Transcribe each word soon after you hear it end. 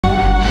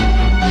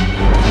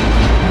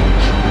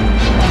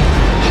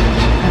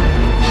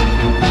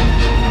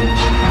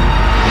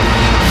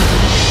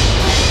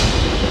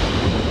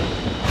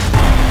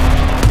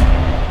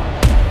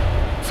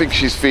think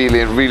she's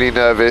feeling really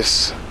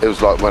nervous. It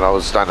was like when I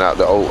was standing at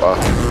the altar.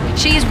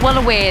 She is well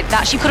aware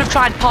that she could have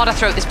tried harder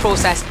throughout this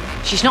process.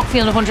 She's not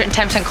feeling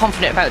 110%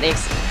 confident about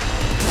this.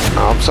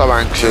 I'm so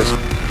anxious.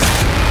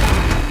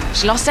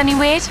 She lost any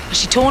weight? Has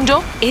she toned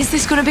up? Is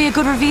this going to be a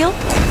good reveal?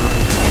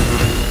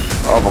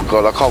 Oh my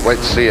God, I can't wait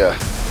to see her.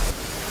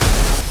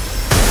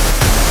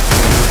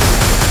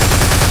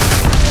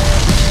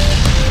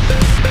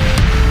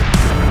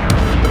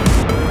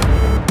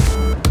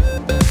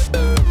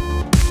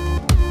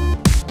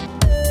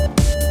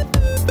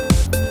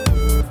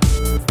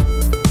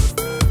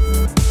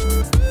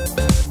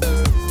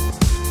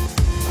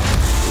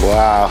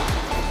 Wow.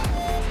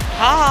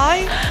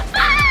 Hi.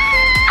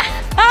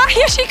 Ah,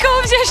 here she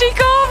comes, here she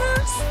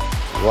comes.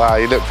 Wow,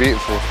 you look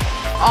beautiful.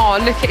 Oh,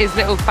 look at his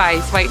little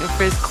face waiting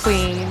for his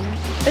queen.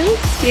 Thank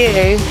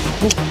you.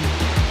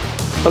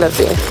 I love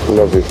you. I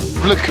love you.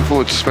 I'm looking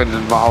forward to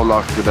spending my whole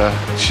life with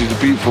her. She's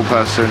a beautiful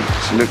person.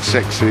 She looks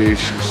sexy.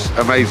 She's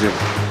amazing.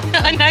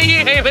 I know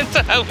you even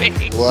tell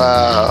me.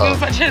 Wow. You're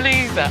such a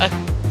loser.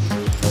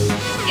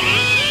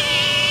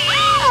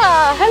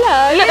 Ah,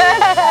 hello.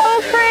 Oh,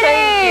 pretty.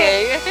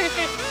 Thank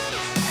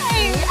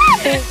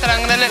you. So I'm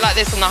going to look like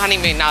this on the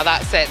honeymoon now,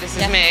 that's it. This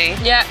is me.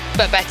 Yeah.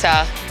 But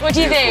better. What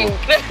do you think?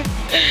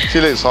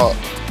 She looks hot.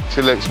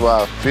 She looks,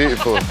 wow,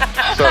 beautiful.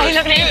 Sorry.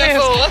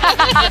 Beautiful.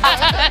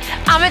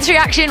 Amit's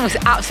reaction was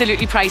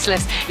absolutely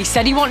priceless. He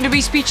said he wanted to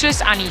be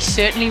speechless, and he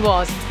certainly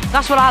was.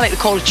 That's what I like to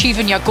call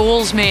achieving your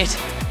goals, mate.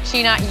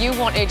 Sheena, you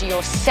wanted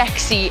your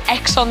sexy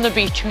X on the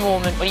beach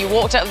moment when you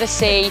walked out of the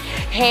sea,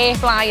 hair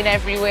flying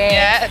everywhere.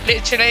 Yeah,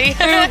 literally.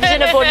 Boobs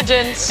in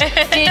abundance.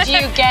 Did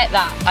you get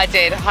that? I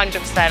did,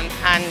 100%,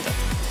 and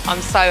I'm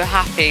so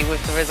happy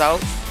with the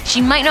results. She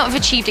might not have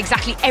achieved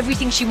exactly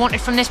everything she wanted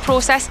from this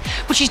process,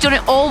 but she's done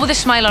it all with a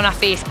smile on her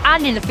face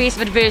and in the face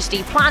of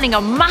adversity, planning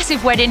a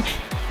massive wedding.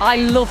 I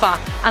love her,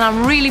 and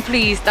I'm really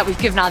pleased that we've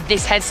given her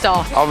this head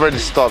start. I'm ready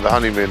to start the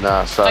honeymoon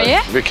now, so Oh,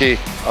 yeah? Vicky,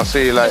 I'll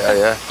see you later,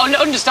 yeah?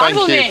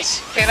 Understandable, Thank you. mate.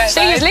 See you later.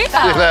 See you later.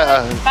 See you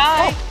later.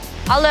 Bye.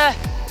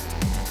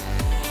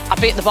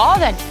 I'll be at the bar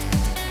then.